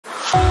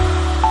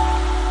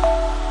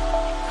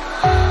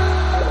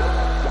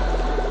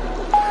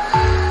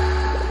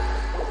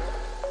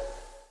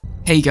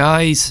Hey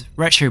guys,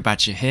 Retro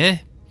Badger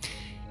here.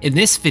 In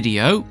this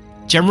video,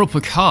 General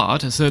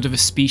Picard has heard of a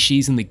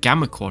species in the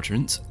Gamma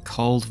Quadrant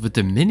called the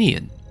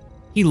Dominion.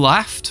 He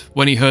laughed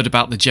when he heard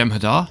about the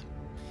Jem'hadar.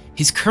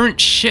 His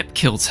current ship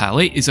kill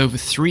tally is over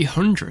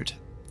 300,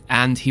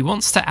 and he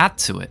wants to add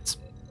to it.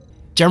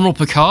 General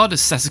Picard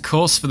has set a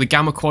course for the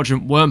Gamma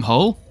Quadrant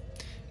wormhole,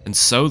 and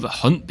so the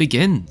hunt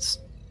begins.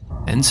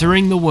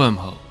 Entering the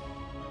wormhole.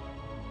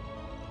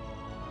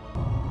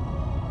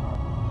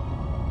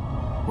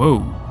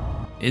 Whoa.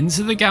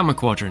 Into the Gamma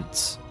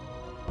Quadrants.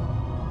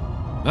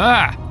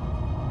 Ah!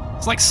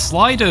 It's like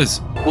sliders!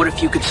 What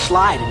if you could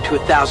slide into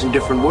 1,000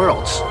 different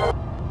worlds?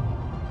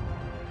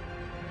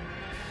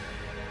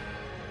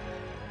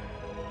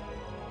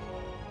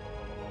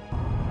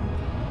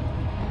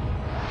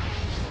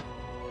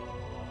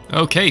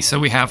 Okay, so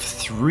we have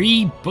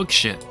 3 bug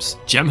ships,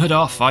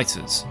 Jem'hadar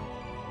fighters.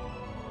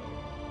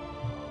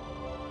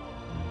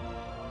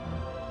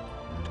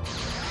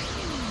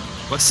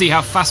 Let's see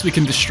how fast we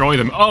can destroy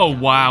them. Oh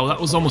wow,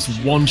 that was almost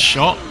one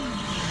shot.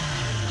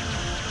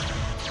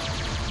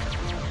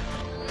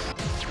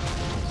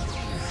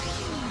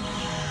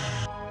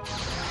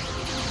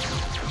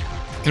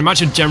 I can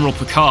imagine General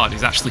Picard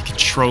is actually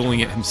controlling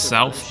it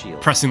himself,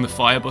 pressing the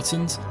fire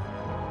buttons.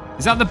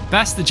 Is that the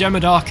best the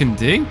Jem'hadar can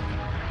do?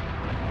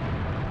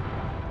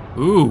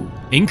 Ooh,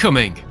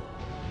 incoming.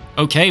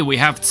 Okay, we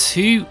have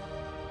 2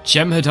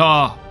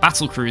 Jem'hadar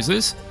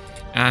battlecruisers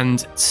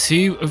and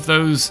 2 of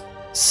those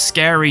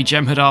scary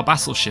Jem'hadar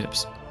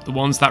battleships, the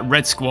ones that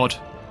Red Squad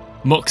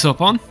mucked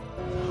up on.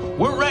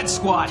 We're Red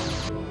Squad,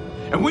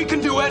 and we can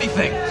do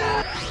anything.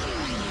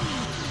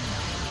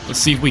 Let's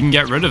see if we can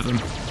get rid of them.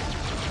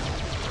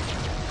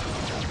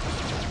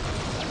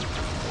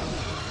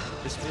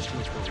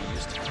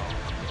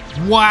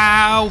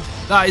 Wow,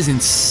 that is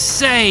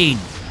insane.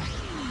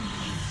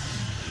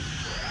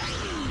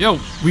 Yo,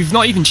 we've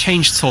not even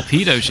changed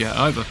torpedoes yet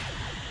either.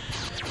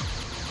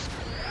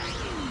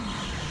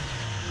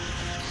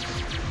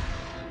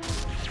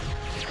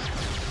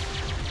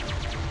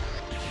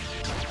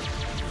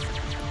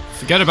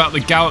 Forget about the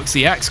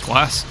Galaxy X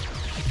class.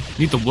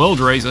 Need the World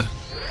Razer.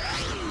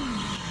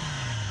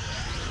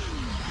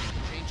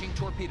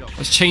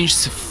 Let's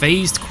change to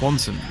phased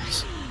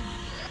quantums.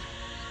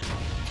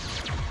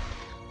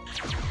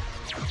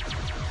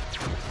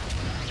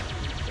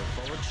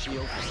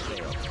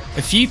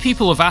 A few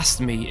people have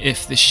asked me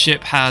if this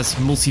ship has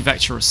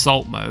multi-vector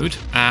assault mode,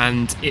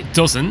 and it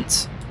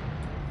doesn't.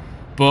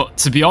 But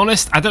to be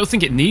honest, I don't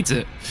think it needs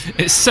it.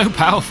 It's so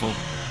powerful.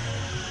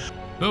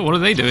 Oh, what are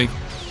they doing?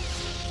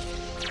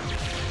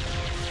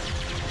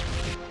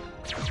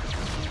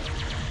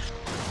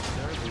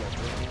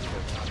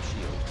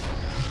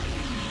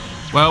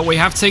 Well, we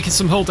have taken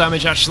some hull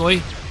damage,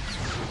 actually.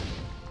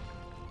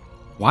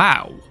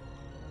 Wow.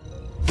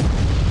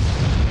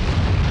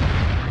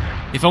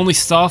 If only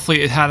Starfleet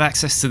had had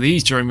access to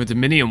these during the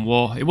Dominion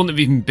War, it wouldn't have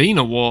even been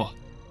a war.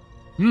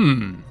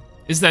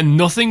 Is there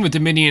nothing the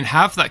Dominion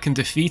have that can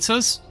defeat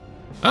us?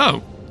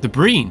 Oh, the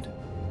Breen.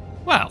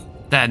 Well,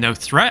 they're no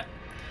threat.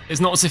 It's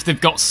not as if they've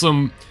got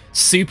some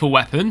super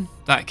weapon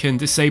that can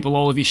disable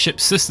all of your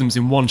ship's systems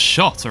in one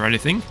shot or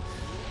anything.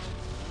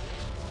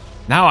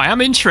 Now, I am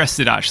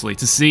interested, actually,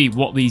 to see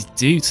what these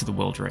do to the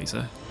World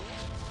Razer.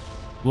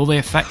 Will they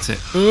affect it?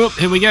 Oh,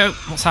 here we go.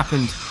 What's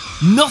happened?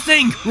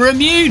 Nothing! We're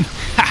immune!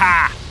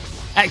 Haha!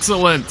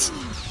 Excellent!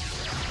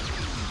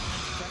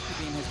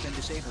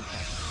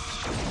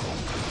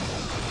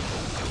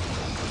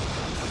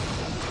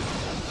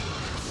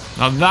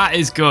 Now that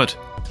is good.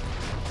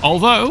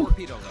 Although,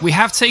 we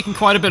have taken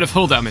quite a bit of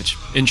hull damage,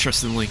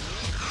 interestingly.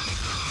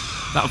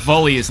 That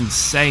volley is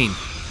insane.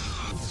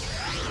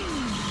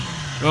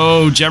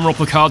 Oh, General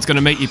Picard's going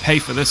to make you pay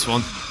for this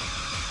one.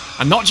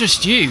 And not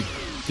just you.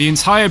 The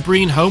entire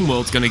Breen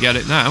homeworld's going to get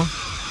it now.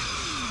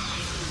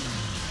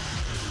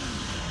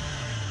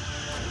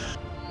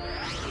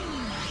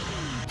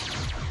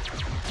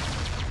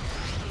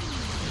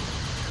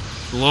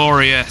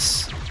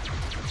 Glorious.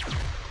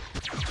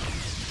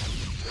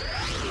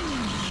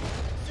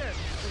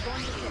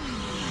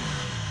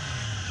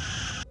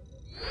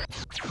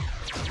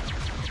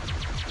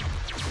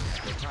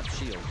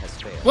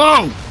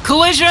 Whoa!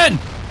 Collision!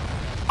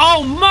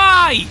 Oh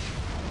my!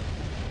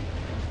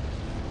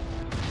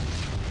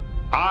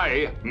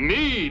 I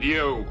need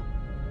you.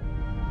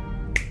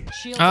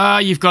 Ah,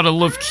 you've got to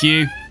love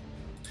Q.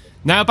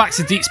 Now back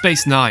to Deep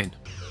Space Nine.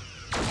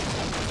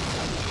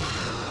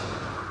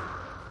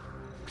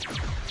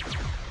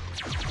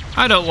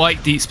 I don't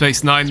like Deep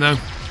Space Nine though.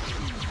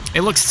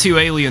 It looks too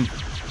alien.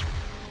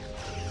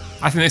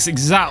 I think that's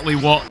exactly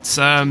what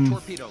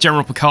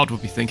General Picard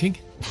would be thinking.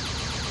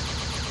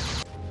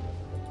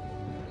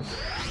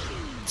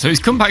 So he's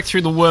come back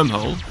through the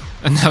wormhole,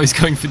 and now he's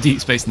going for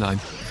Deep Space Nine.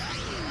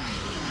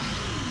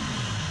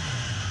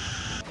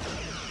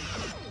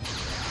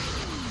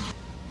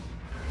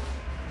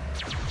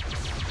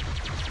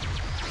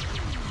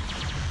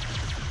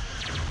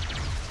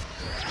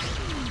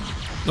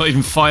 Not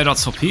even fired our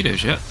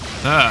torpedoes yet.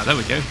 Ah, there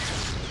we go.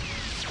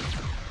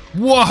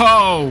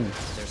 Whoa!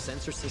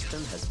 sensor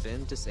system has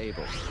been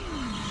disabled.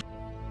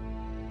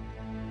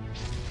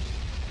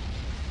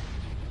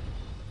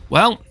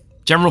 Well,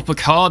 General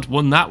Picard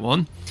won that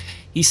one.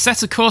 He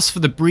set a course for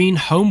the Breen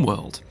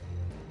homeworld.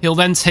 He'll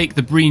then take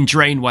the Breen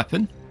Drain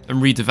weapon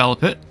and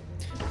redevelop it.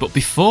 But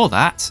before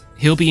that,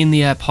 he'll be in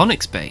the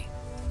Airponics Bay,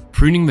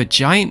 pruning the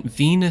giant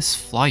Venus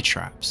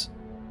flytraps,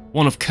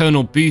 one of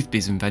Colonel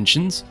Boothby's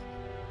inventions.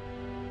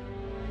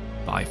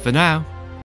 Bye for now.